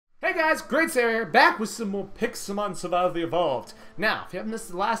Hey guys, Great Sarah here, back with some more Pixelmon Survive the Evolved. Now, if you haven't missed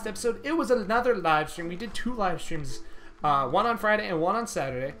the last episode, it was another live stream. We did two live streams, one on Friday and one on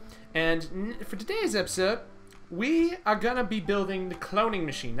Saturday. And for today's episode, we are gonna be building the cloning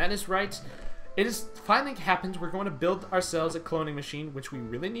machine. That is right. It is finally happened. We're going to build ourselves a cloning machine, which we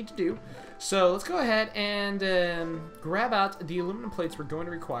really need to do. So let's go ahead and grab out the aluminum plates we're going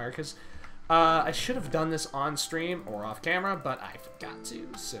to require, because I should have done this on stream or off camera, but I forgot to,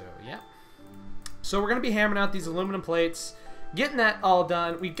 so yeah. So we're going to be hammering out these aluminum plates, getting that all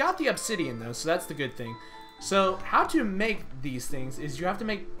done. We got the obsidian though, so that's the good thing. So how to make these things is you have to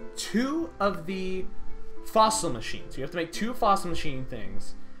make two of the fossil machines. You have to make two fossil machine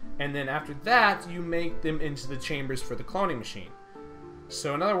things, and then after that you make them into the chambers for the cloning machine.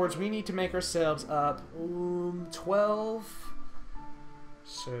 So in other words, we need to make ourselves up 12.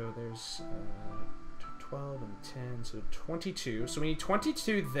 So there's 12 and 10, so 22. So we need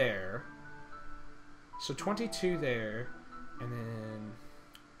 22 there. So 22 there, and then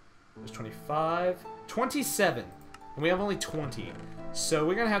there's 25, 27, and we have only 20. So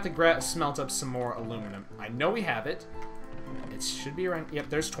we're gonna have to smelt up some more aluminum. I know we have it. It should be around. Yep,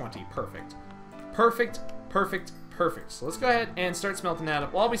 there's 20. Perfect. Perfect. Perfect. Perfect. So let's go ahead and start smelting that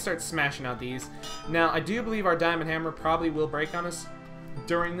up while we start smashing out these. Now I do believe our diamond hammer probably will break on us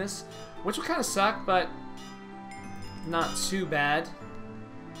during this, which will kind of suck, but not too bad.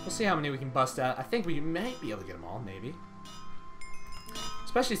 We'll see how many we can bust out. I think we might be able to get them all, maybe.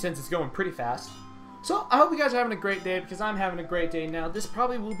 Especially since it's going pretty fast. So, I hope you guys are having a great day, because I'm having a great day now. This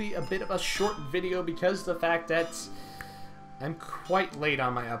probably will be a bit of a short video because of the fact that I'm quite late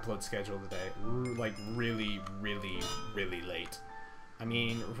on my upload schedule today. Like, really, really, really late. I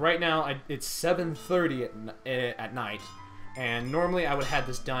mean, right now, it's 7:30 at night. And normally I would have had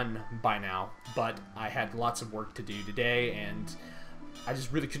this done by now, but I had lots of work to do today, and I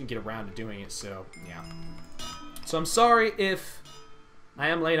just really couldn't get around to doing it, so yeah. So I'm sorry if I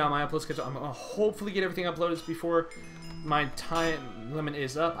am late on my upload schedule. I'm going to hopefully get everything uploaded before my time limit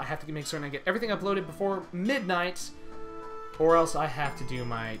is up. I have to make sure I get everything uploaded before midnight, or else I have to do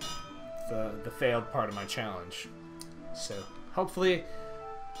the failed part of my challenge. So hopefully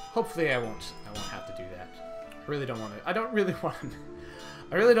I won't have to do that. I really don't want to. I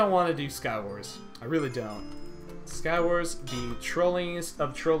really don't want to do Sky Wars. I really don't. Sky Wars, the trollingest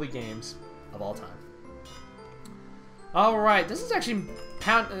of trolley games of all time. All right, this is actually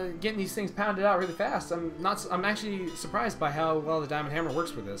getting these things pounded out really fast. I'm actually surprised by how well the diamond hammer works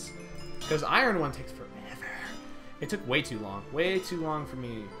for this, because iron one takes forever. It took way too long for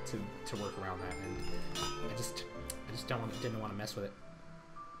me to work around that, and I just didn't want to mess with it.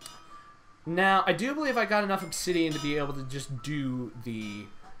 Now, I do believe I got enough obsidian to be able to just do the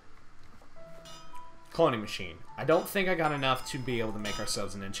cloning machine. I don't think I got enough to be able to make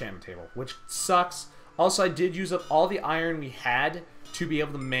ourselves an enchantment table, which sucks. Also, I did use up all the iron we had to be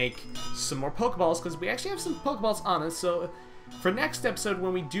able to make some more Pokeballs, because we actually have some Pokeballs on us. So, for next episode,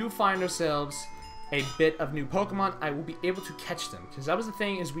 when we do find ourselves a bit of new Pokemon, I will be able to catch them. Because that was the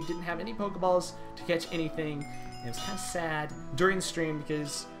thing, is we didn't have any Pokeballs to catch anything. And it was kind of sad during the stream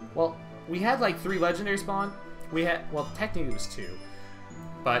because, well, we had like 3 legendary spawn. We had, well, technically it was 2,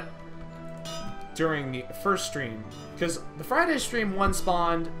 but during the first stream, because the Friday stream 1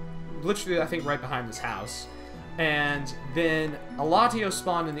 spawned literally I think right behind this house, and then a Latio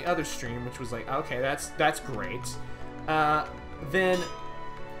spawned in the other stream, which was like, okay, that's great. Then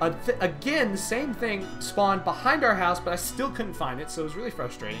again the same thing spawned behind our house, but I still couldn't find it, so it was really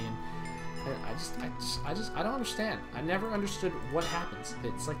frustrating. And I don't understand. I never understood what happens.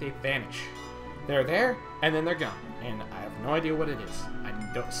 It's like they vanish. They're there, and then they're gone. And I have no idea what it is.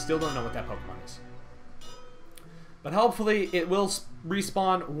 I still don't know what that Pokemon is. But hopefully it will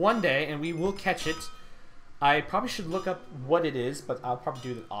respawn one day, and we will catch it. I probably should look up what it is, but I'll probably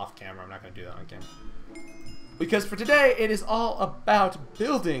do that off camera. I'm not going to do that on camera. Because for today, it is all about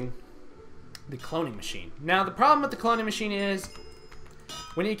building the cloning machine. Now, the problem with the cloning machine is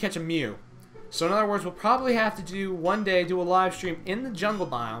we need to catch a Mew. So in other words, we'll probably have to do one day, do a live stream in the jungle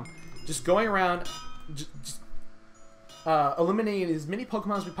biome, just going around, eliminating as many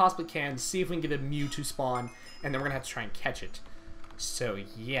Pokemon as we possibly can to see if we can get a Mew to spawn, and then we're going to have to try and catch it. So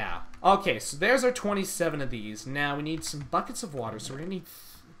yeah. Okay, so there's our 27 of these. Now we need some buckets of water, so we're going to need...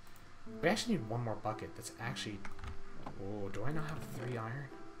 We actually need one more bucket that's actually... Oh, do I not have 3 iron?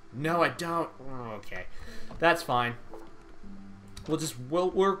 No, I don't. Oh, okay. That's fine.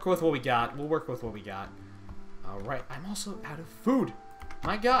 We'll work with what we got. Alright, I'm also out of food.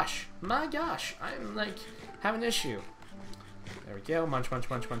 My gosh. I'm like, have an issue. There we go. Munch, munch,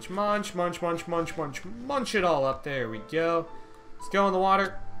 munch, munch, munch, munch, munch, munch, munch, munch it all up. There we go. Let's go in the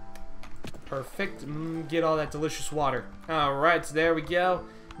water. Perfect. Get all that delicious water. Alright, so there we go.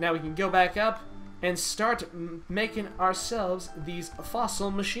 Now we can go back up and start making ourselves these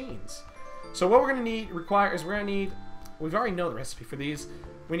fossil machines. So what we're going to require is we're going to need, we've already know the recipe for these.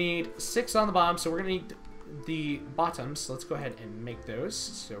 We need 6 on the bottom, so we're going to need the bottoms. So let's go ahead and make those.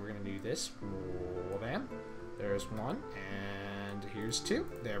 So we're going to do this. Bam. There's 1, and here's 2.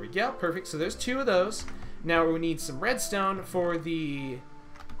 There we go. Perfect. So there's 2 of those. Now we need some redstone for the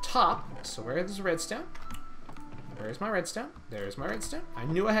top. So where's the redstone? Where's my redstone? There's my redstone. I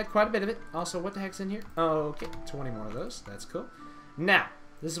knew I had quite a bit of it. Also, what the heck's in here? Oh, okay. 20 more of those. That's cool. Now,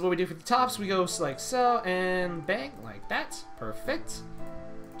 this is what we do for the tops. We go like so, and bang, like that. Perfect.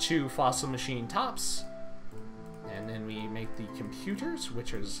 2 fossil machine tops. And then we make the computers,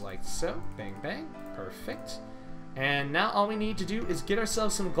 which is like so. Bang, bang. Perfect. And now all we need to do is get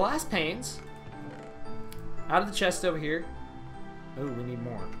ourselves some glass panes out of the chest over here. Oh, we need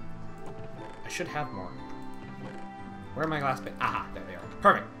more. I should have more. Where are my glass panes? Aha, there they are.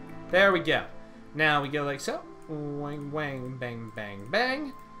 Perfect. There we go. Now we go like so. Wang, wang, bang, bang,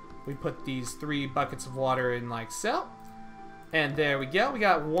 bang. We put these 3 buckets of water in like so. And there we go. We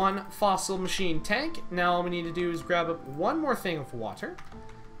got 1 fossil machine tank. Now all we need to do is grab up 1 more thing of water.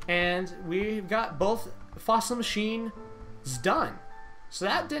 And we've got both fossil machines done. So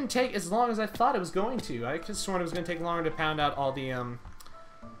that didn't take as long as I thought it was going to. I could have sworn it was going to take longer to pound out all the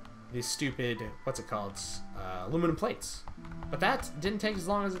stupid, what's it called, aluminum plates. But that didn't take as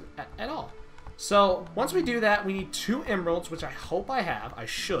long as at all. So once we do that, we need 2 emeralds, which I hope I have. I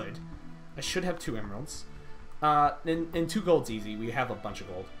should have 2 emeralds. And 2 gold's easy. We have a bunch of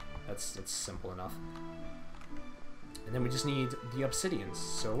gold. That's simple enough. And then we just need the obsidians.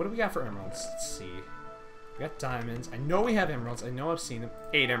 So what do we got for emeralds? Let's see. We got diamonds. I know we have emeralds. I know I've seen them.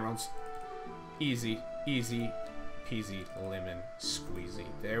 8 emeralds. Easy, easy peasy lemon squeezy.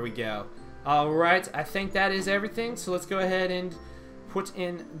 There we go. Alright, I think that is everything. So let's go ahead and put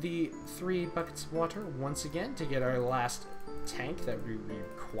in the 3 buckets of water once again to get our last tank that we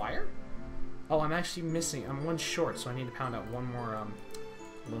require. Oh, I'm actually missing. I'm 1 short, so I need to pound out 1 more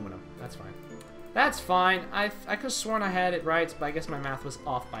aluminum. That's fine. That's fine. I could have sworn I had it right, but I guess my math was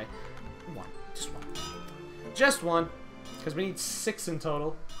off by 1. Just 1. Just 1. Because we need 6 in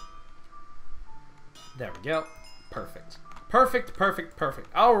total. There we go. Perfect. Perfect, perfect,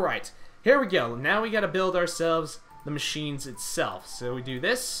 perfect. Alright. Here we go. Now we got to build ourselves the machines itself. So we do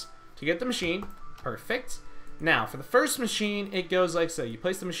this to get the machine. Perfect. Now, for the first machine, it goes like so. You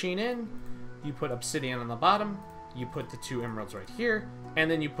place the machine in. You put obsidian on the bottom. You put the 2 emeralds right here. And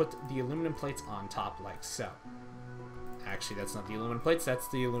then you put the aluminum plates on top like so. Actually, that's not the aluminum plates. That's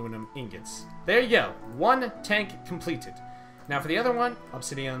the aluminum ingots. There you go. 1 tank completed. Now for the other one,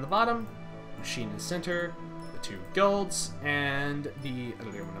 obsidian on the bottom. Machine in the center. The 2 golds. And the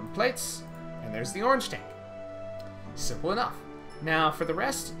aluminum plates. And there's the orange tank. Simple enough. Now for the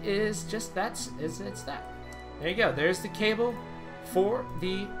rest is just it's that. There you go. There's the cable for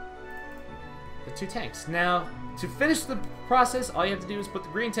the 2 tanks. Now, to finish the process, all you have to do is put the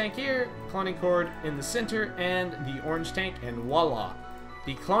green tank here, cloning cord in the center, and the orange tank, and voila.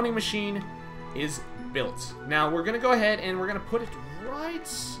 The cloning machine is built. Now, we're going to go ahead and we're going to put it right,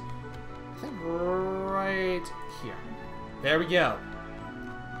 I think right here. There we go.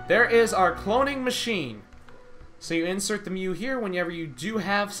 There is our cloning machine. So you insert the Mew here whenever you do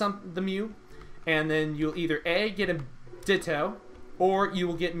have the Mew, and then you'll either A, get a Ditto, or you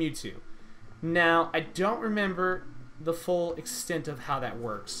will get Mewtwo. Now, I don't remember the full extent of how that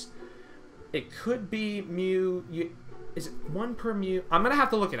works. It could be Mew... is it 1 per Mew? I'm going to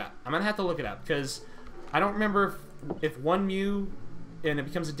have to look it up. I'm going to have to look it up, because I don't remember if 1 Mew and it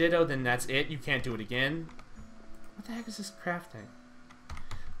becomes a Ditto, then that's it. You can't do it again. What the heck is this crafting?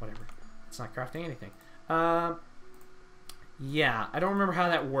 Whatever. It's not crafting anything. Yeah, I don't remember how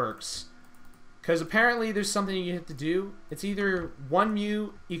that works. Because apparently there's something you have to do. It's either 1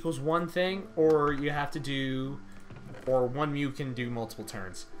 Mew equals 1 thing, or you have to do, or 1 Mew can do multiple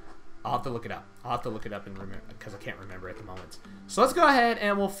turns. I'll have to look it up. I'll have to look it up and remember, because I can't remember at the moment. So let's go ahead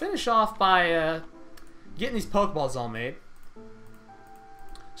and we'll finish off by getting these Pokeballs all made.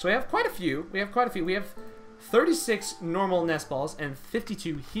 So we have quite a few. We have 36 normal nest balls and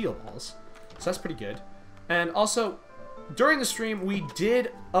 52 heal balls. So that's pretty good. And also, during the stream, we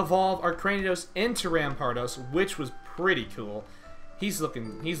did evolve our Cranidos into Rampardos, which was pretty cool. He's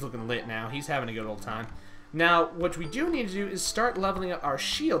looking lit now. He's having a good old time. Now, what we do need to do is start leveling up our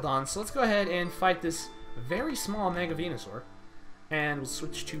shield on. So let's go ahead and fight this very small Mega Venusaur. And we'll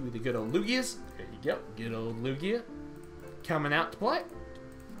switch to the good old Lugias. There you go. Good old Lugia. Coming out to play.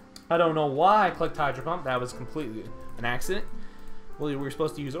 I don't know why I clicked Hydro Pump. That was completely an accident. Well, we were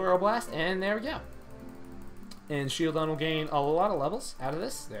supposed to use Aura Blast, and there we go. And Shieldon will gain a lot of levels out of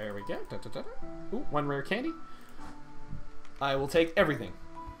this. There we go. Da, da, da, da. Ooh, 1 rare candy. I will take everything.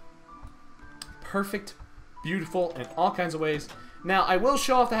 Perfect, beautiful, in all kinds of ways. Now, I will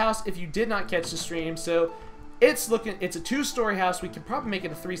show off the house if you did not catch the stream. So, it's a 2-story house. We could probably make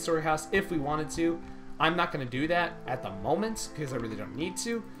it a 3-story house if we wanted to. I'm not going to do that at the moment because I really don't need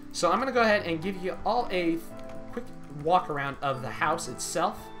to. So, I'm going to go ahead and give you all a quick walk around of the house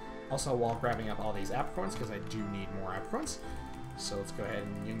itself. Also, while grabbing up all these apricorns, because I do need more apricorns. So let's go ahead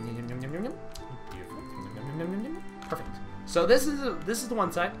and beautiful. Perfect. So this is the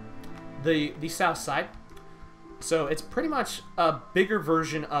one side, the south side. So it's pretty much a bigger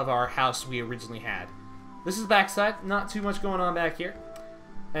version of our house we originally had. This is the back side. Not too much going on back here.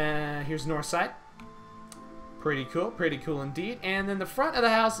 Here's the north side. Pretty cool indeed. And then the front of the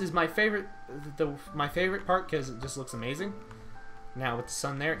house is my favorite, my favorite part because it just looks amazing. Now with the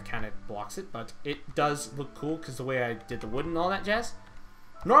sun there, it kind of blocks it, but it does look cool because the way I did the wood and all that jazz.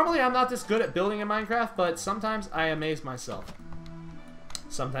 Normally I'm not this good at building in Minecraft, but sometimes I amaze myself.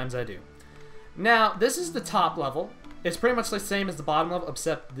 Sometimes I do. Now, this is the top level. It's pretty much the same as the bottom level,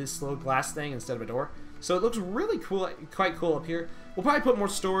 except this little glass thing instead of a door. So it looks really cool, quite cool up here. We'll probably put more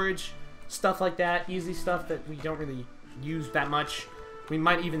storage, stuff like that, easy stuff that we don't really use that much. We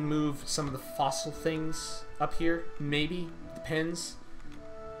might even move some of the fossil things up here, maybe. Depends,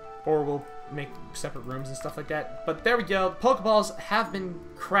 or we'll make separate rooms and stuff like that. But there we go. Pokeballs have been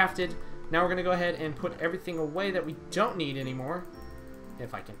crafted. Now we're gonna go ahead and put everything away that we don't need anymore.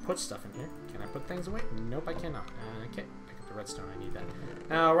 If I can put stuff in here. Can I put things away? Nope, I cannot. Okay, pick up the redstone. I need that.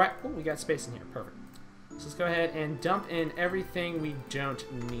 Alright. Oh, we got space in here. Perfect. So let's go ahead and dump in everything we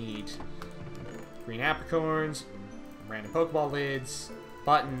don't need. Green apricorns, random Pokeball lids,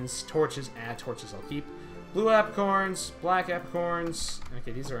 buttons, torches. Torches I'll keep. Blue apricorns, black apricorns.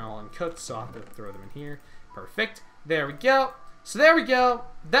 Okay, these are all uncooked, so I'll have to throw them in here. Perfect. There we go. So there we go.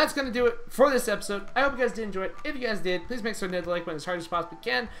 That's going to do it for this episode. I hope you guys did enjoy it. If you guys did, please make sure to hit the like button as hard as you possibly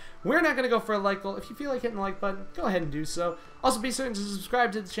can. We're not going to go for a like goal. If you feel like hitting the like button, go ahead and do so. Also, be certain to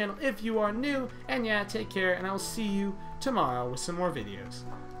subscribe to the channel if you are new. And yeah, take care, and I will see you tomorrow with some more videos.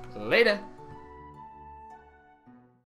 Later.